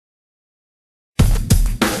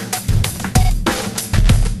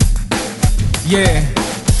Yeah,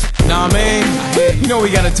 nah, man, you know we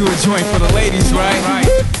gotta do a joint for the ladies, right?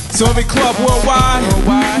 So every club worldwide,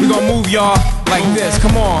 we gonna move y'all like this.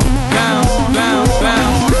 Come on, bounce, bounce,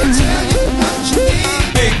 bounce.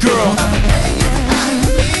 Hey girl,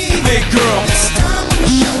 hey girl,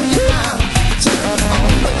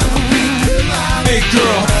 hey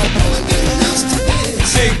girl,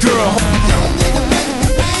 hey girl,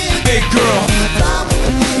 hey girl.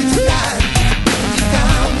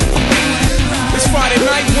 It's Friday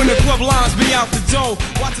night when the club lines be out the door.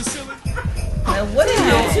 Watch the silly. And what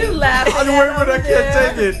are you laughing at? Wait a minute, I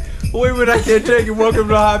can't take it. Wait a minute, I can't take it. Welcome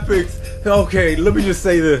to HOtt PiXX. Okay, let me just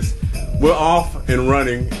say this. We're off and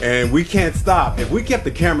running, and we can't stop. If we kept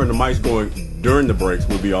the camera and the mics going during the breaks,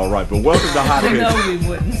 we'd be all right. But welcome to HOtt PiXX. No, we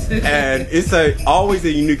wouldn't. And it's always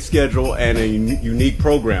a unique schedule and a unique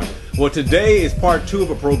program. Well, today is part 2 of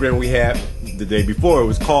a program we had the day before. It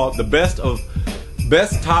was called the Best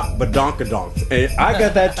Top Ba-Donka-Donks. And I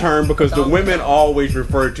got that term because the women always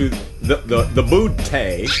refer to the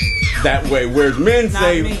booty that way, whereas men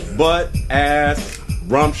say butt, ass,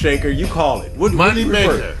 rump shaker. You call it. What do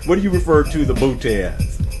you refer to the booty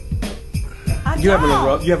as? You have a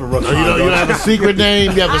rough. You don't have a secret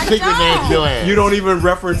name. You have a secret name for your ass. You don't even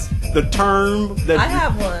reference the term that. I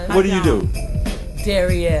have one. What do you do?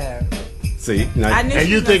 Derriere. See, now, and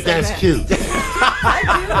you think that's cute? I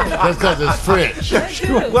do. That's because it's French. I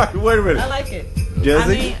do. Wait a minute. I like it.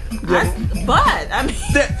 Jesse?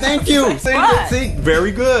 Thank you. See,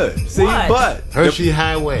 very good. See, but Hershey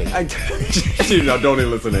Highway. Don't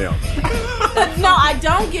even listen to him. No, I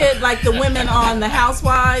don't get like the women on the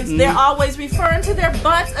Housewives. They're always referring to their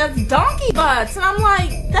butts as donkey butts, and I'm like,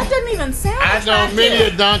 that doesn't even sound. I know many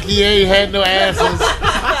a donkey ain't had no asses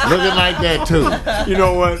looking like that too. You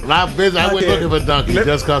know what? I went looking for donkey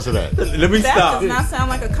just because of that. Let me stop. That does not sound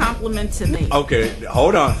like a compliment to me. Okay,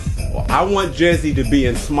 hold on. I want Jessie to be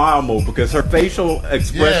in smile mode because her facial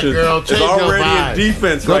expression is already in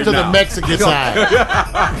defense right now. Go to the Mexican side.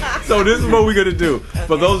 So this is what we're gonna do.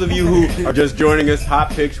 For those of you who are just joining us,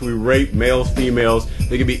 HOtt PiXX, we rate males, females.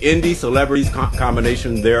 They can be indie, celebrities,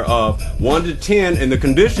 combination thereof, 1 to 10, and the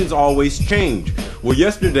conditions always change. Well,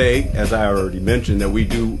 yesterday, as I already mentioned, that we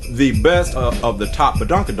do the best of the top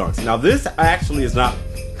Ba-Donka-Donks. Now, this actually is not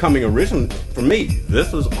coming originally from me.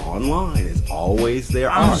 This was online. It's always there.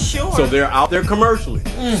 I'm sure. So they're out there commercially.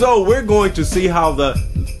 So we're going to see how the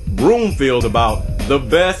room feels about the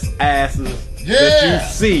best asses that you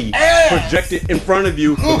see projected in front of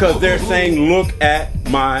you because they're saying, look at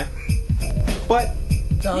my butt.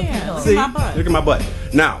 Yeah, see? my butt. Look at my butt.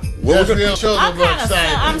 Now, what we're gonna show them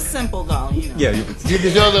excitement. I'm simple though. You know. Yeah, you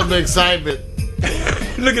can show them the excitement.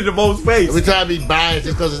 Look at the most face. We try to be biased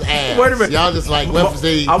just because it's ass. Wait a minute. Y'all just like, I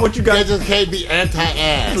want you guys. They just can't be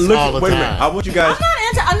anti-ass all the time. Wait a minute. I want you guys. I'm not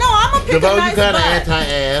anti. No, I'm gonna pick a nice butt.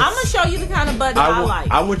 Anti-ass. I'm gonna show you the kind of butt that I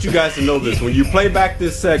like. I want you guys to know this. When you play back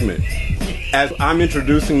this segment, as I'm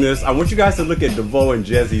introducing this, I want you guys to look at DeVoe and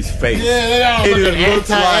Jesse's face. Yeah, they all look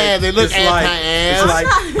anti-ass. They look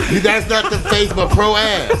anti-ass. That's not the face, but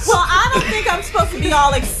pro-ass. Well, I don't think I'm supposed to be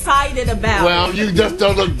all excited about it. Well, you just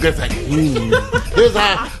don't look just like, Here's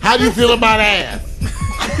how do you feel about ass?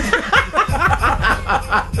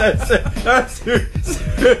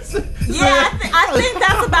 Yeah, I think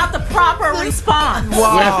that's about the proper response.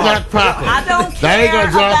 Wow. That's not proper. I don't care. That ain't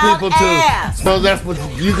gonna draw about people ass. to. So that's what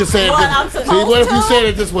you can say. What if you said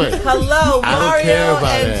it this way? Hello, Mario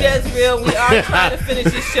and Jezreel. We are trying to finish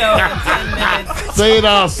the show in 10 minutes. Say it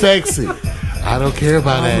all sexy. I don't care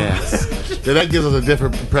about ass. Then that gives us a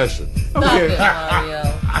different impression. Okay, Mario.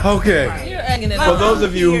 Okay. For those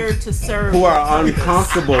of you who are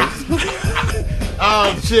uncomfortable,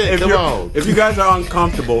 if you guys are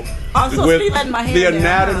uncomfortable with the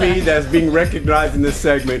anatomy that's being recognized in this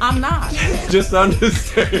segment, I'm not. Just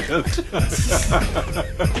understand.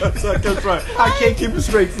 I can't keep a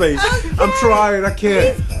straight face. Okay. I'm trying. I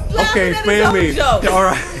can't. Okay, fan me. All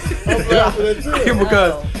right.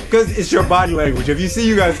 Because it's your body language. If you see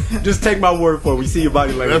you guys, just take my word for it. We see your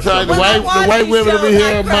body language. That's right. The white women will be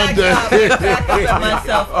here on Monday. I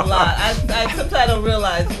myself a lot. I sometimes I don't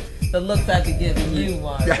realize the looks I be giving you,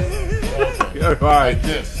 Mario. All right.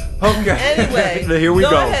 Okay. Anyway, here we go.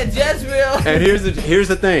 Go ahead, Jezreel. And here's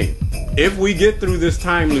the thing. If we get through this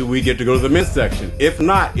timely, we get to go to the men's section. If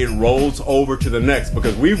not, it rolls over to the next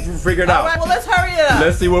because we've figured out. All right, well, let's hurry it up.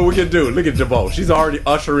 Let's see what we can do. Look at DeVoe. She's already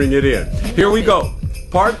ushering it in. Here we go.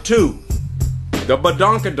 Part 2. The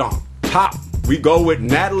Ba-Donka-Donk. Top. We go with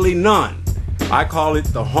Natalie Nunn. I call it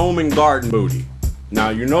the home and garden booty. Now,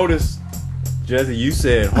 you notice, Jesse, you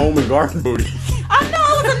said home and garden booty. I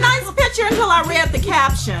know, it was a nice picture until I read the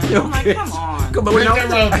caption. Okay. I'm like, come on. Come on, we don't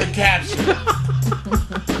read the caption.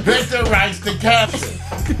 Victor writes the caption.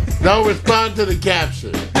 Don't respond to the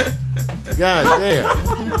caption. God damn.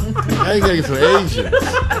 I gotta get some Asians.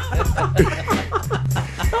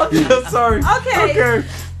 I'm sorry. Okay.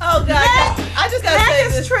 Oh God! I just gotta say Mac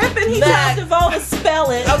this. is tripping. He Mac. told DeVoe to spell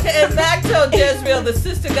it. Okay, and Mac told Jezreel the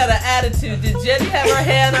sister got an attitude. Did Jenny have her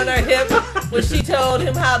hand on her hip when she told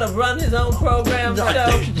him how to run his own program show?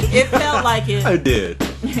 It felt like it. I did.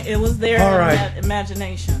 It was there All in right. that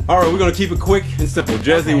imagination. All right, we're gonna keep it quick and simple.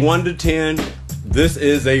 Jesse, Okay. 1 to 10. This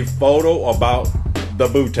is a photo about the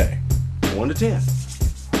booty. 1 to 10.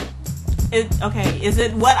 Okay, is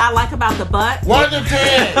it what I like about the butt? 1 to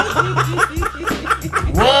 10.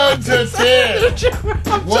 1 to 10.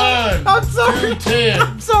 1 to 10.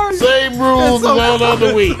 I'm sorry. Same rules It's around on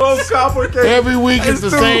the week. So complicated. Every week is the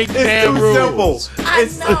same damn rules.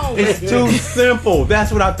 It's too simple. It's too simple.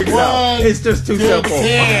 That's what I figured out. 1 It's just too to simple.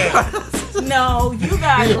 10. No, you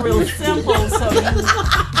guys are real simple, so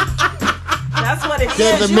that's what it is.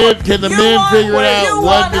 Can the men figure it out?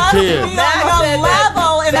 1 to 10. On a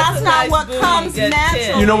level, and that's not what comes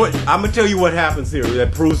natural. You know what? I'm gonna tell you what happens here.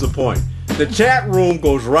 That proves the point. The chat room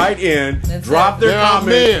goes right in, drop their They're all comments,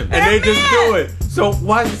 men. and they They're just men. do it. So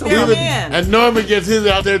why is it so They're easy? men. And Norman gets his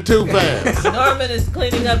out there too fast. Norman is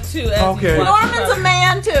cleaning up too. As Okay. he's watching Norman's a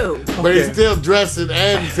man too. But he's Okay. still dressing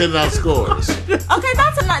and sending out scores. Okay,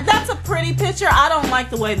 that's a pretty picture. I don't like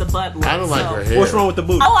the way the butt looks. I don't like so. her hair. What's wrong with the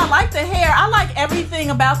booty? Oh, I like the hair. I like everything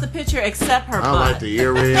about the picture except her I butt. don't like the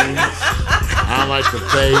earrings. I don't like the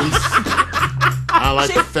face. I don't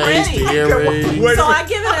like the She's face, pretty. the earrings. Wait. So I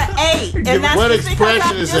give it an 8, and that's What just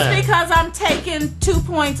expression is that? because I'm taking 2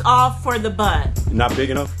 points off for the butt. Not big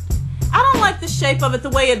enough? I don't like the shape of it, the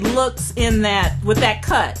way it looks in that with that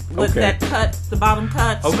cut, with Okay. that cut, the bottom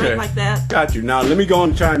cut, Okay. straight like that. Got you. Now let me go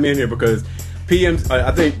and chime in here because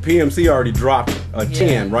I think PMC already dropped a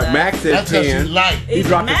 10, right? Max said That's what 10. you like. He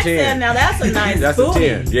dropped Max a 10. said, now that's a nice That's booty.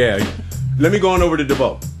 a 10. Yeah. Let me go on over to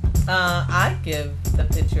DeVoe. I give the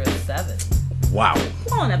picture a 7. Wow.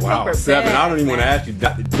 Come on, a Wow. paper 7. bag, I don't even want to man. ask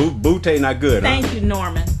you. Booty not good. Huh? Thank you,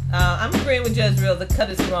 Norman. I'm agreeing with Jezreel. The cut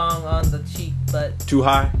is wrong on the cheek, but Too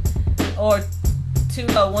high? or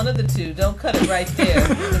one of the two. Don't cut it right there.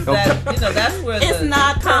 'Cause that, that's where It's the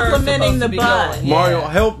not curve's complimenting supposed the to be butt. going. Mario,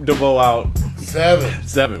 Yeah. help DeVoe out. 7.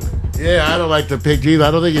 7. Yeah, I don't like the picture either.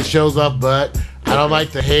 I don't think it shows off butt. I don't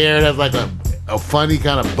like the hair. It has like a funny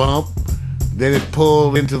kind of bump. Then it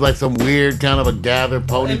pulled into like some weird kind of a gathered It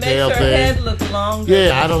ponytail makes her thing. head look longer. Yeah,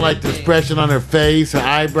 than I don't it like should the be. expression on her face, her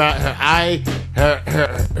eyebrow,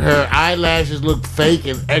 her eyelashes look fake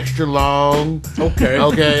and extra long. Okay.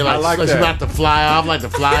 Okay, I like, like she's that. about to fly off like the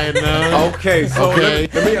flying nun. Okay, so Okay,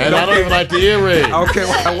 let me and I don't even like the earring.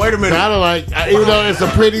 Okay, wait a minute. I don't like, even though it's a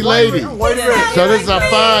pretty lady. Wait a minute. So this is a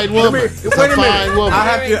fine woman. It's Wait a a minute. fine woman. I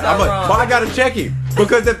have to. Wrong. But I gotta check him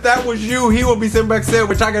because if that was you, he would be sitting back saying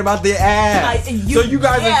we're talking about the ass. So you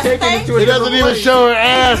guys yes, are taking thank it to a It different doesn't even place. show her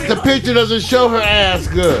ass. The picture doesn't show her ass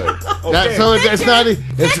good. Okay. So it's not. It's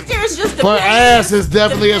Picture is just for depending- ass. It's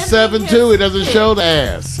definitely a depending 7 too. his It doesn't fit. show the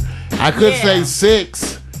ass. I could Yeah. say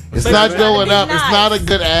 6. It's But not it's going gotta up. be It's nice. not a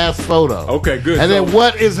good ass photo. Okay, good. And So- then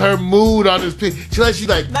what is her mood on this picture? She's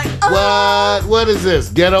like, oh. what is this?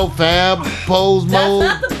 Ghetto fab pose That's mode?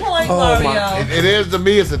 not the point, Oh, Mario. It is to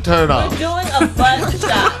me. It's a turn We're off. doing a butt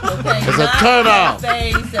shot, okay? It's a Not turn off. the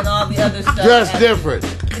face and all the other stuff. Dress different.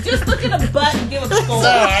 Just look at a butt and give a score. So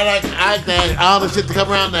I like all the shit to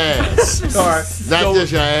come around the ass. All right. Not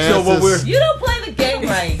just your ass. So what we're You don't play the game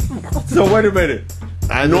right. so wait a minute.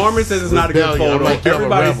 Norman says it's not a good rebellion. I'm photo. like, you're a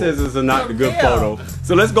Everybody rebel. says it's not a good For real. photo.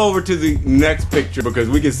 So let's go over to the next picture because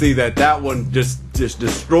we can see that one just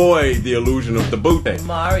destroyed the illusion of the booty.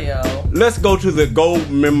 Mario. Let's go to the gold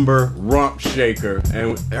member rump shaker,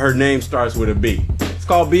 and her name starts with a B. It's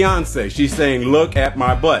called Beyonce. She's saying, "Look at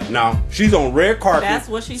my butt." Now she's on red carpet. That's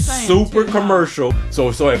what she's saying, Super too. commercial. So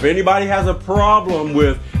if anybody has a problem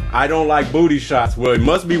with I don't like booty shots, well, it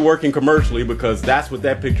must be working commercially because that's what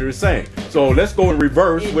that picture is saying. So let's go in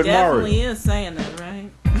reverse It with definitely Mario. is saying that, right?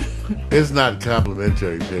 It's not a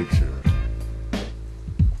complimentary picture.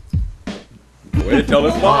 Way to tell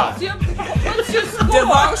us why. What's your score?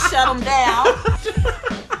 DeVoe shut him down.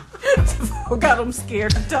 DeVoe got him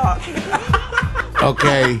scared to talk.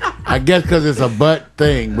 Okay, I guess because it's a butt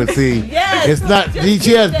thing, but see, Yes, it's not. just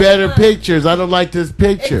She has keep better that pictures. I don't like this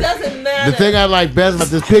picture. It doesn't matter. The thing I like best about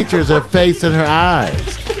this picture is her face and her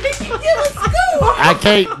eyes. Give a score. I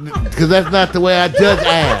can't, because that's not the way I judge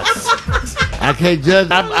ass. I can't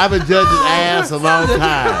judge. I've been judging ass a long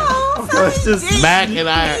time. Let's just Mac and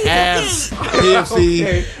I are ass PFC.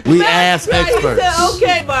 Okay. We ass Right, he experts. said,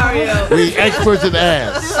 okay, Mario. We experts in This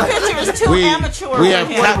ass. picture is too amateur.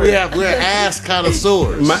 We're ass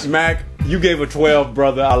connoisseurs. Mac, you gave a 12,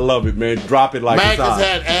 brother. I love it, man. Drop it like Mac it's has hot.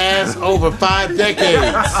 had ass over 5 decades.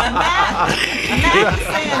 Mac is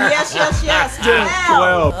saying yes.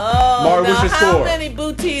 12. Oh, Mario, now what's your how score? many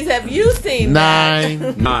booties have you seen? Mac?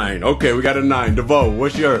 9. 9. Okay, we got a 9. DeVoe,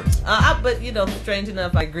 what's yours? But strange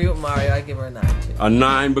enough, I agree with Mario. I give her a 9 too. A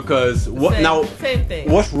 9 because what Same- now? same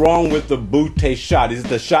thing. What's wrong with the booty shot? Is it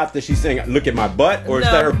the shot that she's saying, "Look at my butt," or is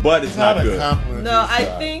No. that her butt is not good? No, I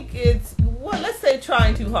think it's let's say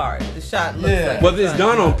trying too hard. The shot looks like Well, it's trying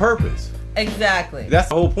done too on hard. purpose. Exactly. That's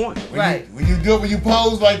the whole point. right. When you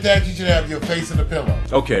pose like that, you should have your face in the pillow.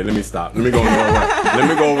 Okay, let me stop. Let me go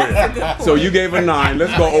over there. So you gave a 9.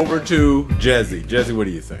 Let's go over to Jezzy. Jezzy, what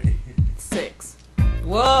do you think? 6.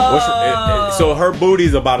 Whoa. So her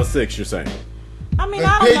booty's about a 6. You're saying? I mean, The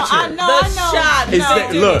I don't know. picture. I know. the shot. It's No,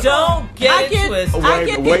 that- look. Don't get I it get, twisted. I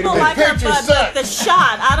get Wait a people minute. like her, Picture but sucks. the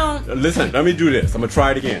shot, I don't. Listen, let me do this. I'm gonna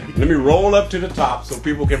try it again. Let me roll up to the top so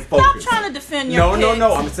people can Stop focus. trying to defend your No.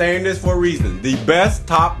 picks. I'm saying this for a reason. The best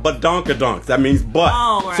top Ba-Donka-Donks. That means butt.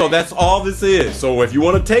 Oh, right. So that's all this is. So if you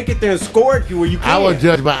want to take it there and score it, you can. I will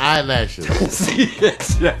judge by eyelashes. See,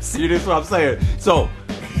 yes. See, this is what I'm saying. So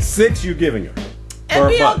 6 you're giving her. And Her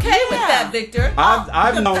be butt. okay with Yeah. that, Victor.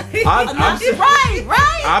 I've known. I'm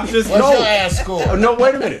Right. I'm just What's no. your ass score? No,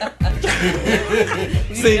 wait a minute.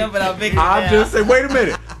 See, jumping on Victor I'm now. just saying. Wait a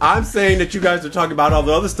minute. I'm saying that you guys are talking about all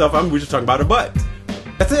the other stuff. We're just talking about her butt.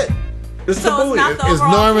 That's it. It's So the it's booty. not the Is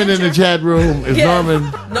overall Norman in the picture? chat room? Is Yes. Norman?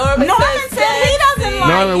 Norman said he doesn't like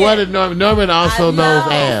Norman, it. what did Norman? Norman also knows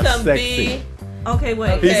ass. Some Sexy. B. Okay,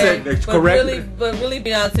 wait. He said that's but correct. really,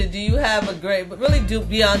 Beyonce, do you have a great? But really,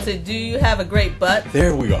 Beyonce, do you have a great butt?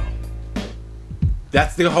 There we go.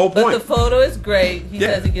 That's the whole But point. the photo is great. He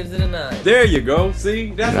Yeah. says he gives it a 9. There you go.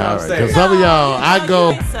 See, that's what All I'm right, saying. 'cause some of y'all, No, I you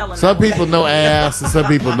go. ain't selling Some that. people know ass, and some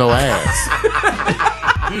people know ass.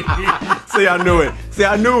 See, I knew it. See,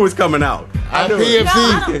 I knew it was coming out. I knew it. No,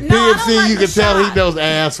 I don't PFC, like you the can tell he shot. knows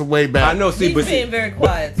ass from way back. I know. See, He's but being very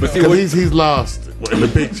quiet. but so. see, Because he's lost in the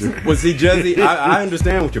picture. well, see, Jezzy, I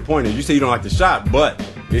understand what your point is. You say you don't like the shot, but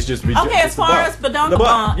it's just be. Okay, it's as the far butt. as Ba-Donka The butt.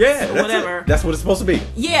 Donks Yeah, or that's whatever. it. That's what it's supposed to be.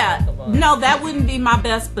 Yeah. No, that wouldn't be my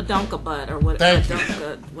best Ba-Donka butt or whatever. Thank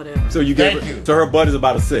you. Whatever. So you gave Thank her. you. So her butt is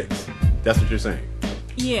about a 6. That's what you're saying.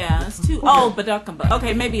 Yeah, it's too. Oh, Ba-Donka butt.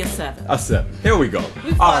 Okay, maybe a 7. A 7. Here we go.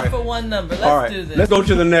 We All fought right. for one number. Let's All right, do this. let's go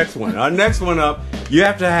to the next one. Our next one up, you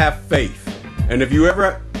have to have faith. And if you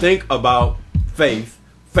ever think about faith,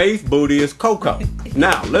 Faith booty is Coco.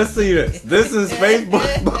 Now, let's see this. This is Faith booty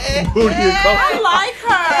is Coco. I like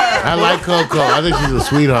her. I like Coco. I think she's a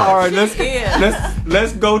sweetheart. All right, let's She is.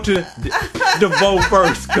 let's go to DeVoe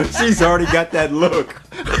first because she's already got that look.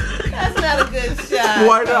 That's not a good shot.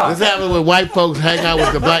 Why not? This happened when white folks hang out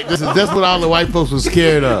with the black. This is just what all the white folks were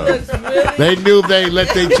scared of. Looks really They knew if they let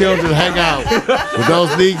their children hang out with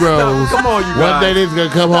those Negroes, Come on, you one day guys. they was gonna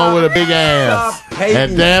come home with a big ass. Stop hating.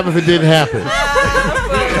 And damn if it didn't happen.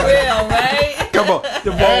 for real, right? Come on,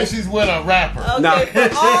 DeVoe. she's with a rapper. Okay, No.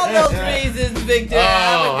 for all those reasons, Victor.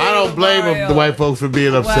 Oh, I don't blame them, the white folks, for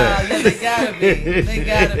being Wow, upset. yeah, they gotta be. They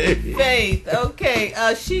gotta be. Faith. Okay,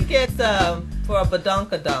 she gets for a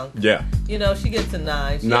Ba-Donka-Donk. Yeah, You know, she gets a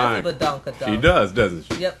 9. She 9. has a Ba-Donka-Donk. she does, doesn't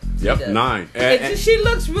she? Yep. She Yep, does. 9. She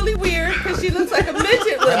looks really weird because she looks like a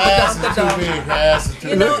midget with a Her ass is too Ba-Donka-Donk. big. Her ass is too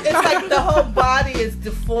You know, big. it's like the whole body is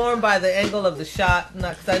deformed by the angle of the shot.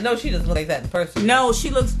 Not because I know she doesn't look like that in person. No,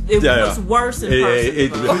 she looks. It Yeah, looks yeah. worse in It- person.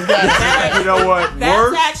 it- bro. you know what? That's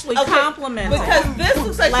Worse. actually Okay, complimenting. Because this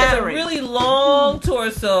looks like she has a Flattering. really long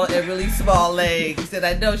torso and really small legs, and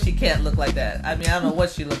I know she can't look like that. I mean, I don't know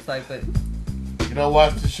what she looks like, but You don't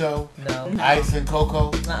watch the show? no, Ice and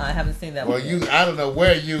Coco? I haven't seen that Well, one. yet. I don't know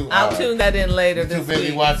where you I'll are. tune that in later You're too this busy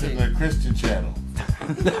week. watching the Christian channel.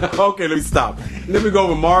 Okay, let me stop. Let me go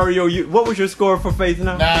with Mario. What was your score for Faith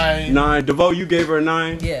now? 9. 9. DeVoe, you gave her a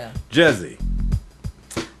 9? Yeah. Jezzy.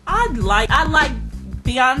 I like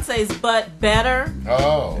Beyonce's butt better,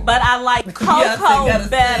 Oh. but I like Beyonce Coco gotta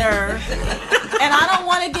better. And I don't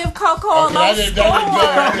want to give Coco a Okay, low I didn't go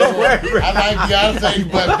score. there. I like Beyonce's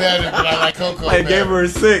butt better, but I like Coco I better. gave her a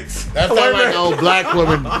 6. That's Wait not a like an minute. old black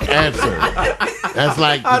woman answer. That's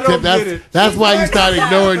like I don't get it. That's why you start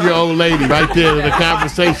ignoring your old lady right there in the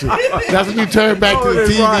conversation. That's when you turn back to the Oh,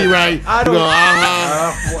 that's TV, right. right? I You don't- go,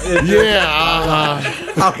 uh-huh. Yeah,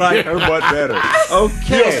 I like her butt better.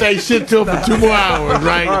 Okay. You don't say shit to her for 2 more hours,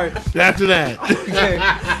 right? All right. After that. Okay.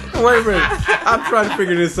 Wait a minute. I'm trying to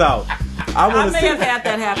figure this out. I I want to may see have had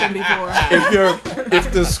that happen before.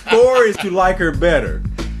 if the score is to like her better.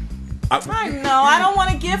 I know. I don't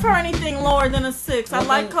want to give her anything lower than a 6. I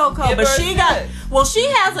like Coco, give but her a she got. 6. Well, she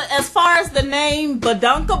has as far as the name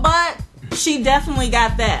Ba-Donka butt. She definitely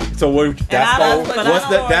got that. So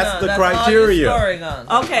that's the criteria.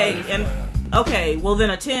 Okay, and okay, well then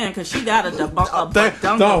a 10 because she got a Ba-Donka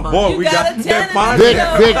butt. No, boy, we got a 10 fine. Vic,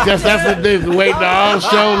 that's what they've been waiting all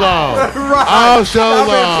show long. All show I've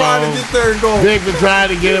been long. trying to get there and go. Vic been trying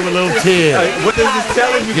to get him a little 10. What is this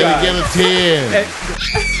telling you Gonna guys? get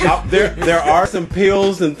a 10. There are some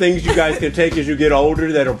pills and things you guys can take as you get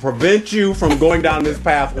older that'll prevent you from going down this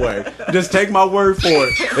pathway. Just take my word for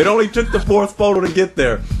it. It only took the 4th photo to get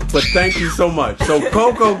there, but thank you so much. So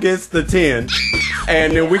Coco gets the 10,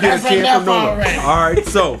 and then we get a 10 from Noah. All right,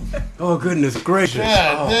 so oh goodness gracious!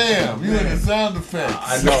 God damn, you in the sound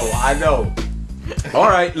effects. I know. All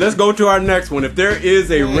right, let's go to our next one. If there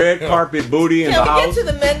is a red carpet booty in the Can we house, get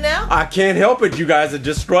to the men now? I can't help it. You guys are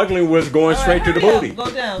just struggling with going straight to the hurry up. booty.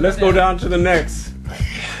 Go down, Let's go down to the next.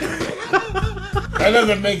 That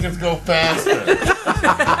doesn't make us go faster.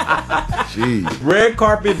 Jeez. Red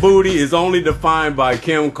carpet booty is only defined by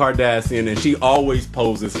Kim Kardashian, and she always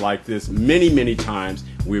poses like this many times.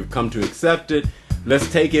 We've come to accept it.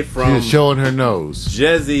 Let's take it from She's showing her nose.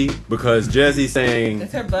 Jezzy, because Jezzy's saying,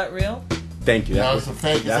 Is her butt real? thank you. No, it's a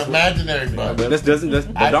fake. It's imaginary butt. Let's I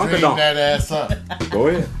dreamed Ba-Donka-Donks. that ass up. Go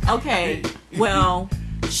ahead. Okay, well,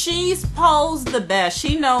 she's posed the best.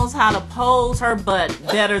 She knows how to pose her butt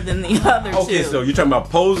better than the other Okay, two. so you're talking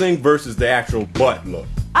about posing versus the actual butt look.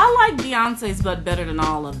 I like Beyonce's butt better than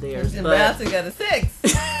all of theirs. And But Beyonce got a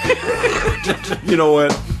 6. You know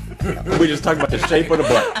what? We just talking about the shape of the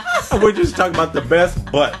butt. We're just talking about the best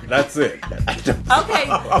butt. That's it. okay, so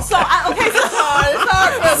It's hard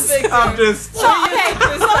for us, Victor. I'm just. So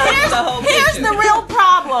here's the real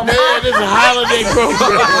problem. Man, this is a holiday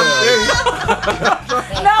program.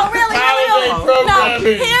 No, really. No,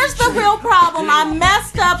 programming. here's the real problem. I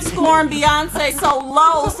messed up scoring Beyonce so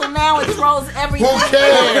low, so now it throws everything. Who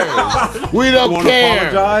cares? We You don't want to care.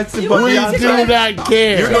 apologize to We Beyonce? do not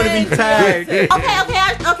care. You're going to be tagged.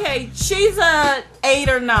 Okay. She's a 8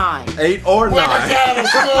 or 9. 8 or 9. What kind of a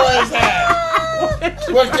score is that?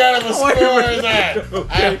 What kind of a score is that?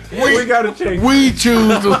 We got to change. We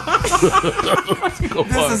choose.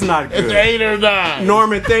 This is not It's good. 8 or 9.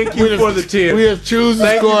 Norman, thank you for the 10. We just choose the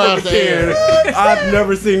Thank you score for out the there. 10. I've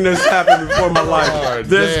never seen this happen before in my life. Oh,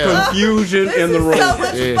 There's damn. confusion in the room. So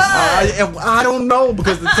much Yeah. fun. I don't know,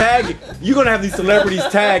 because the tag, you're going to have these celebrities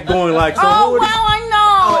tag going like, so Oh, who well, are I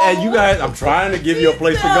know. and you guys, I'm trying to give you a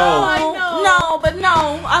place to go.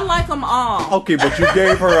 No, I like them all. Okay, but you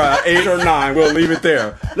gave her a 8 or 9. We'll leave it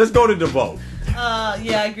there. Let's go to DeVoe.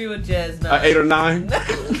 Yeah, I agree with Jez. No. 8 or 9?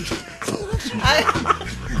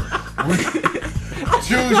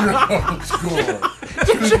 Choose your own score.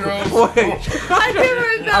 Choose your own score. Wait. I give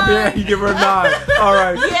her a 9. I mean, you give her a 9. All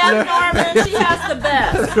right. Yeah, Norman, she has the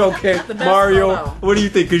best. Okay, best Mario, photo. what do you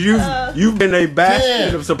think? Because you've been a bastion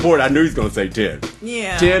 10. of support. I knew he's going to say 10.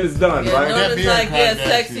 Yeah. 10 is done, Yeah, right? Norman's be a like, yeah, Kardashian.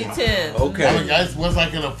 sexy 10. Okay. Once I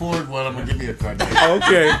can afford one, I'm going to give me a Kardashian.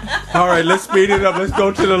 Okay. All right, let's speed it up. Let's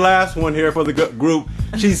go to the last one here for the group.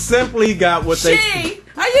 She simply got what they...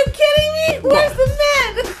 Are you kidding me? Where's the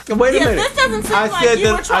men? Wait a Yeah, minute. this doesn't seem I like said you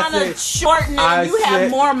that- were trying I to said- shorten it. I You said-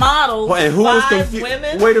 have more models. Well, and who was 5 confused?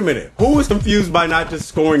 women? Wait a minute. Who was confused by not just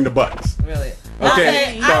scoring the butts? Really?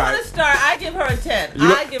 Okay, I all right. want to start. I give her a 10.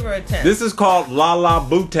 You- I give her a 10. This is called Lala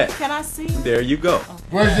Boutique. Can I see? There you go.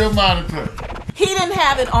 Where's your monitor? He didn't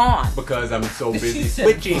have it on. Because I'm so busy She said-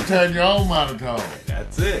 switching. Turn your own monitor on.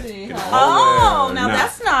 That's it. Oh, Well, now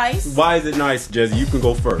that's nice. Why is it nice, Jezzy? You can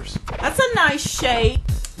go first. That's a nice shape.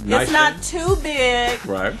 Nice It's not too big.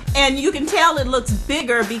 Right. And you can tell it looks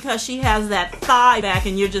bigger because she has that thigh back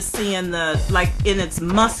and you're just seeing the, like, in its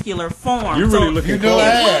muscular form. You're really looking You know close.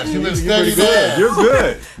 ass. You've been studying ass. You're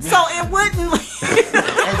good. So it wouldn't...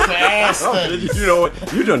 That's the ass study. You know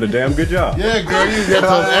what? You've done a damn good job. Yeah, girl, you got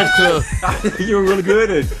some extra. You're really good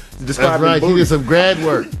at That's describing right. You booty. did some grad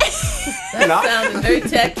work. That sounded very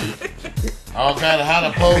techy. All kind of how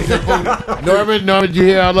to pose your booty. Norman, did you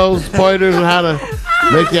hear all those pointers on how to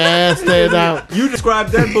make your ass stand out? You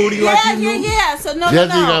described that booty like you knew. Yeah. So no. Jesse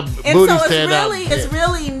got And booty so it's stand out. really,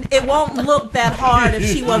 it won't look that hard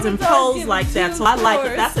if she wasn't posed like that. So I like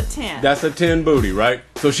it. That's a 10. That's a 10 booty, right?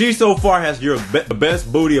 So she so far has the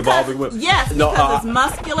best booty of all the women. Yes, because it's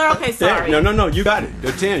muscular. Okay, sorry. No, you got it.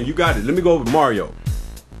 The 10, you got it. Let me go with Mario.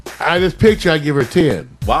 This picture, I give her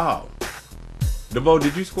 10. Wow. DeVoe,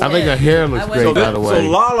 did you score? I think her hair looks great, so, by the way. So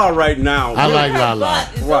Lala right now. I like Lala.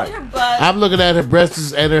 It's Right. only her butt. I'm looking at her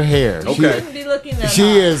breasts and her hair. You Okay. shouldn't be looking at She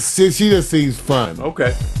her. is. She just seems fun.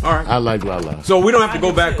 Okay. All right. I like Lala. So we don't have to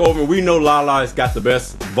go back over. We know Lala's got the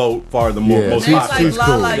best vote for the Yeah, most she's- popular. It's like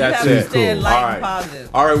Lala, cool. you That's have to it. stay Cool. light All and right. positive.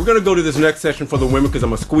 All right, we're gonna go to this next session for the women because I'm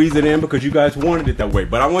gonna squeeze it in because you guys wanted it that way.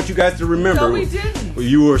 But I want you guys to remember, No, we didn't.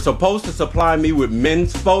 you were supposed to supply me with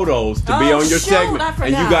men's photos to be Oh, on your shoot, segment, I and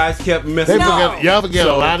forgot. you guys kept missing. They No. forget, y'all forget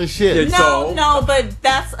So- a lot of shit. Yeah. No, So- no, but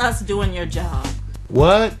that's us doing your job.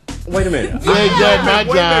 What? Wait a minute. You ain't done my Wait a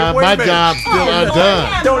minute, job. wait a My minute. job's still Lord undone.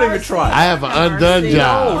 have Don't even mercy. try. I have an undone Mercy.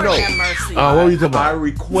 job. Lord No. have mercy. Oh, what were you talking I about?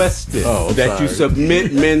 requested Oh, that you sorry.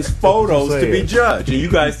 submit men's photos to be Say it. judged, and you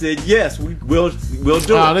guys said yes, we'll do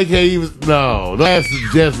Oh, it. they can't even. No, that's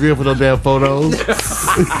just real for no damn photos.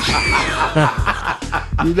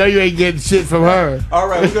 You know you ain't getting shit from her. All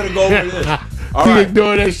right, we're gonna go over this. All She right.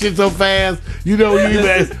 ignoring that shit so fast. You know when you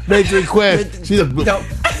even make the request. She just. No,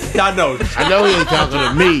 I know. I know he ain't talking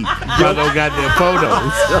to me. Y'all don't got their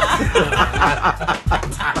photos.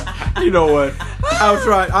 You know what? I was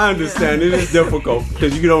trying. I understand it is difficult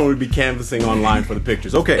because you can only be canvassing online for the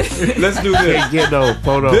pictures. Okay, let's do this. Can't get no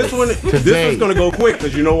photos. This one's gonna go quick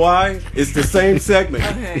because you know why? It's the same segment.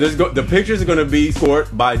 Okay. The pictures are gonna be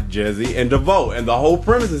scored by Jezzy and DeVoe, and the whole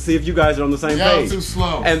premise is see if you guys are on the same Y'all page. too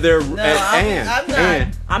slow. And they're I'm not.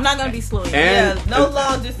 I'm not gonna be slow. And- Yeah, no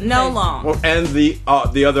long distance. No long. well, and the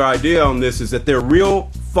other idea on this is that they're real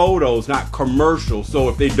photos, not commercial. So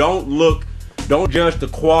if they don't judge the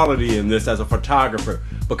quality in this as a photographer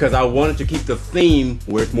because I wanted to keep the theme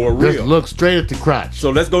where it's more Just real. look straight at the crotch. So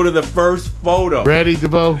let's go to the first photo. Ready,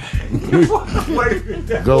 DeVoe?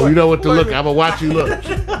 Go. You know what to look. I'm gonna watch you look.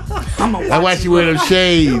 I watch you wear them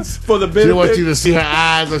shades. For the She don't want benefit- you to see her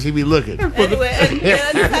eyes when she be looking. Anyway, and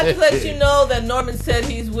I just have to let you know that Norman said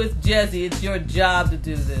he's with Jezzy. It's your job to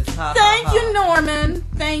do this. Ha, Thank ha, ha. you, Norman.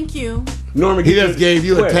 Thank you. Norman, He get just your- gave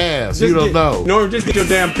you a Wait, task. just You don't get- know. Norman, just get your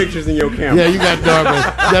damn pictures in your camera. Yeah, you got Norman.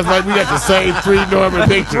 That's why we got the same 3 Norman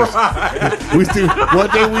pictures. We still, one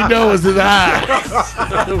thing we know is his eyes.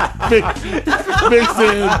 Big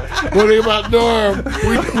said, one thing about Norm,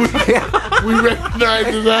 we recognize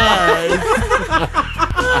his eyes.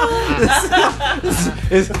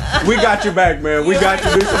 We got your back, man. We got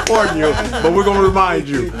you. We're supporting you, but we're gonna remind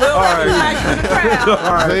you. All right.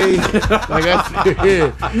 See? Like I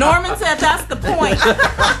said, Norman said that's the point.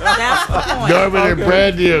 That's the point. Norman and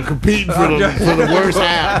Brandy are competing for the worst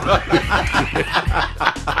app.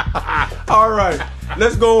 All right.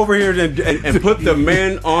 Let's go over here and put the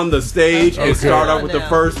men on the stage and Okay. start off with the Now.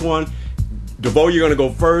 first one. DeVoe, you're gonna go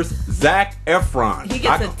first. Zac Efron. He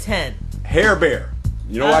gets a 10. Hair bear.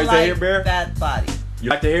 You know why I you say like hair bear? that body. You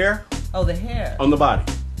like the hair Oh, the hair. on the body?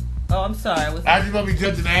 Oh, I'm sorry. I was. I just gonna be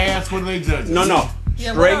judging ass. What are they judging? No.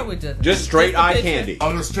 Yeah, what are we Straight, judging? just straight Just the eye picture? candy.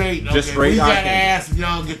 On the straight. Just straight we got eye candy. ass and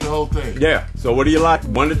y'all get the whole thing. Yeah. So what do you like?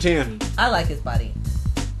 1 to 10. I like his body.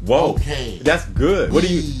 Whoa. Okay. That's good. What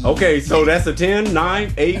do you? Okay, so that's a 10,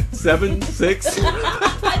 9, 8, 7, 6, It's a 10.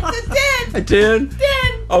 a 10. 10.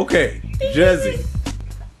 Okay, Jezzy.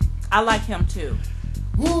 I like him too.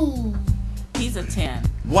 Woo. He's a 10.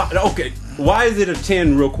 Why? Okay, why is it a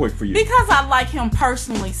 10 real quick for you? Because I like him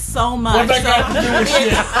personally so much. What that got to do with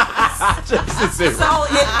shit? So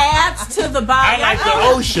it adds to the body. I like the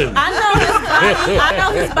know- ocean. I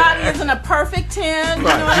know his body isn't a perfect 10. You know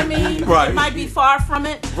what I mean? Right. It might be far from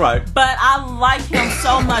it. Right. But I like him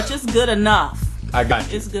so much. It's good enough. I got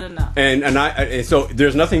you. It's good enough. And so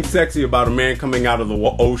there's nothing sexy about a man coming out of the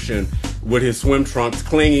ocean with his swim trunks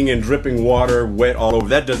clinging and dripping water wet all over.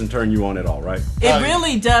 That doesn't turn you on at all, right? It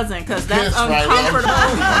really doesn't, because that's Piss right uncomfortable.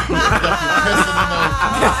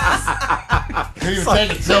 Can you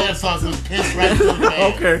take a chance on some piss right to the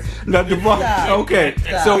face? Okay. Now, Stop. okay.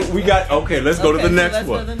 Stop. So we got. Okay, let's go to Okay, the so next let's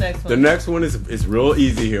go one. to the next one. The next one is real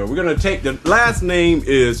easy here. We're gonna take the last name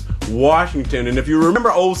is Washington, and if you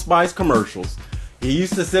remember Old Spice commercials, he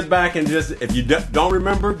used to sit back and just, if you don't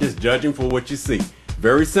remember, just judge him for what you see.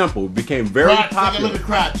 Very simple. It became very Crotch, take a popular. look at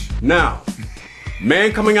crotch. Now,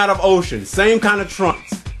 man coming out of ocean, same kind of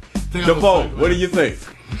trunks. Take a DeVoe, look. what do you think?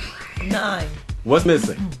 9. What's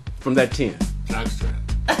missing from that 10? Jockstrap.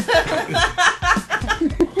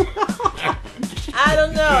 I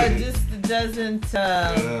don't know. It just doesn't.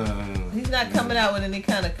 He's not coming out with any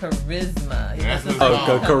kind of charisma. He That's doesn't what really A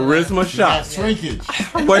come out. charisma Got shot. shrinkage.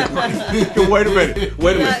 Wait a minute. Wait a minute.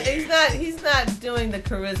 Wait a minute. He's not doing the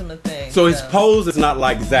charisma thing. So his pose is not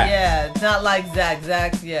like Zach. Yeah, it's not like Zach.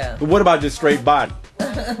 Zach's, yeah. But what about just straight body?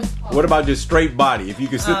 What about just straight body? If you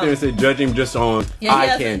could sit there and say judge him just on Yeah, eye he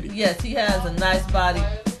has candy. yes, he has a nice body.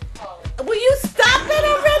 Will you stop it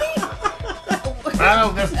already?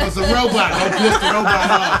 don't. That's a robot. Don't piss the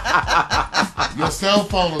robot off. Your cell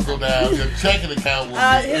phone will go down. Your checking account will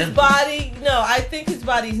be His empty. body, no, I think his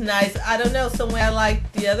body's nice. I don't know. Some way I like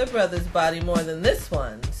the other brother's body more than this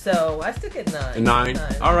one. So I stick at 9. 9.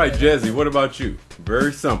 All right, Jezzy, what about you?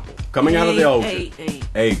 Very simple. Coming out of the ocean.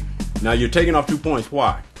 8. Now you're taking off 2 points.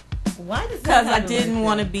 Why? Why does that Because I happen didn't like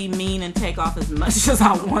want to that? be mean and take off as much as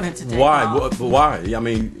I wanted to take Why? off. Why? I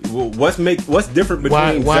mean, what's different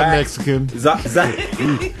between Why Zach's, Mexican?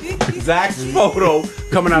 Zach's photo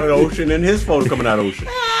coming out of the ocean and his photo coming out of the ocean?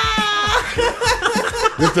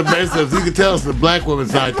 It's the best. You can tell it's the black woman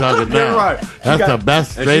side talking now. You're right. That's the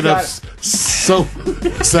best and she straight up got- soap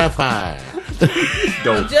sapphire.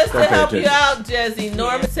 Just to pay help you attention. out, Jezzy,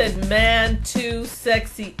 Norman said man 2,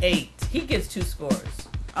 sexy 8. He gets 2 scores.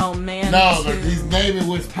 Oh man. No, too. he's naming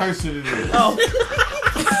which person it is. Oh,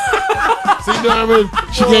 See, Norman,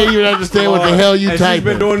 she can't even understand what the hell you and typing. She's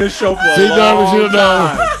been doing this show for See, a long Norman, she don't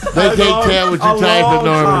know. time. They can't tell what you typing,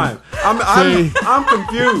 Norman. I'm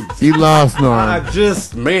confused. You lost, I Norman.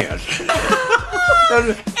 just, man.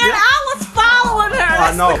 And I was following her.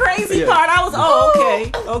 That's know. the crazy Yeah. part. I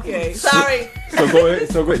was, okay. sorry. So go ahead,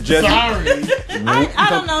 Jezzy. Sorry. I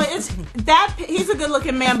don't know. It's that he's a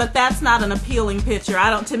good-looking man, but that's not an appealing picture.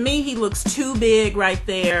 To me, he looks too big right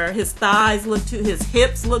there. His thighs look his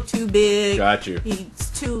hips look too big. Got you.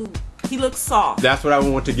 He looks soft. That's what I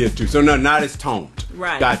want to get to. So no, not as toned.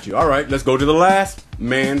 Right. Got you. All right, let's go to the last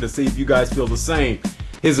man to see if you guys feel the same.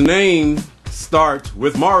 His name starts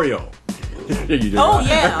with Mario. You did Oh right.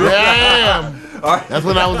 yeah. Damn. All right. That's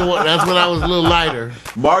when I was. That's when I was a little lighter.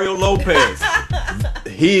 Mario Lopez.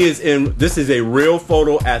 He is in. This is a real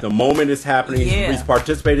photo at the moment it's happening. Yeah. He's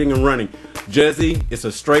participating in running. Jezzy, it's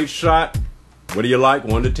a straight shot. What do you like?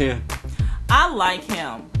 1 to 10. I like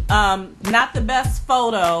him. Not the best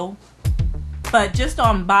photo, but just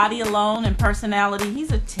on body alone and personality,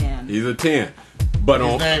 he's a 10. He's a 10. But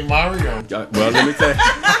His on. name Mario. Well, let me say.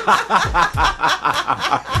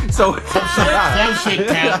 So Some shit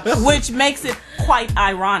counts. Which makes it quite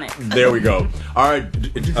ironic. there we go. All right,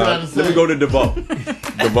 trying to let me say? go to DeVoe.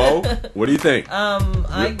 DeVoe, what do you think? I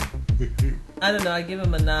don't know. I give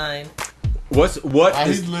him a 9. What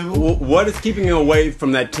he's is little. what is keeping you away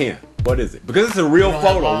from that 10? What is it? Because it's a real You don't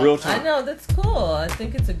have photo, all- real I time. know, that's cool. I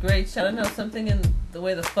think it's a great shot. I don't know, something in the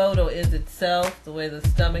way the photo is itself, the way the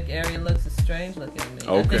stomach area looks is strange looking to me.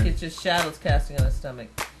 I Okay. think it's just shadows casting on his stomach.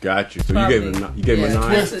 Got you. So Probably. you gave him a 9.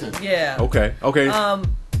 Twisted. Yeah. Okay.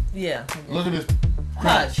 Yeah. Look at this.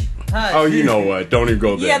 Hush. Hush. Oh, you know what? Don't even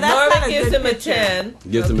go there. Yeah, that's Norman not a gives good him a picture. 10.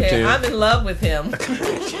 Gives him a 10. I'm in love with him.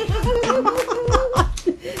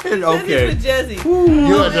 Okay. With Jezzy.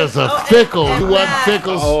 You are just a fickle. and You wasn't Max.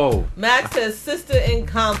 fickle. Oh. Max says Sister in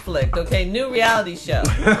Conflict. Okay, new reality show.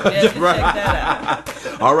 You have to check that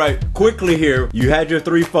out. All right. Quickly here. You had your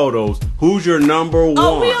 3 photos. Who's your number 1?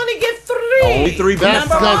 Oh, we only get 3. Only 3 That's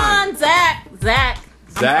people. Number cousin. 1, Zach.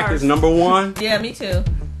 Zach is number 1. Yeah, me too.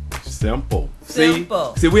 Simple.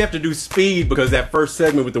 Simple. See, we have to do speed because that first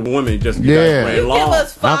segment with the woman just you guys Yeah. ran You long. give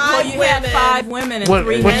us 5 Well, you had women. 5 women and What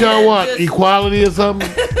 3 y'all men. want? Just- Equality or something?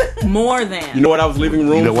 More than. You know what I was leaving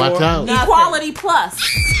room You know, for? watch out. Nothing. Equality plus.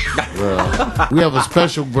 Well, we have a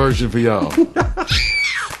special version for y'all.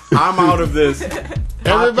 I'm out of this.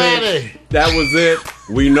 Everybody. That was it.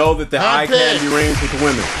 We know that the Hot eye candy PiXX. reigns with the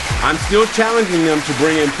women. I'm still challenging them to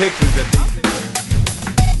bring in pictures that they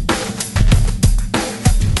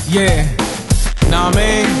Yeah. Nah,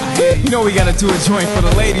 man. You know we gotta do a joint for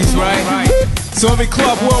the ladies, right? So every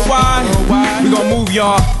club worldwide, we gonna move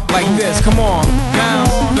y'all like this. Come on.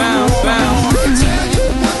 Bounce, bounce, bounce.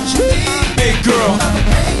 Hey girl.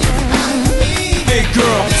 Hey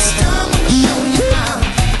girl.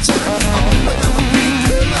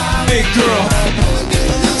 Hey girl.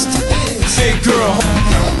 Hey girl.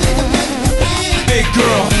 Hey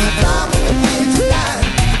girl.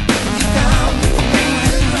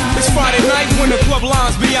 It's Friday night when the club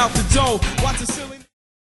lines be out the door. Watch the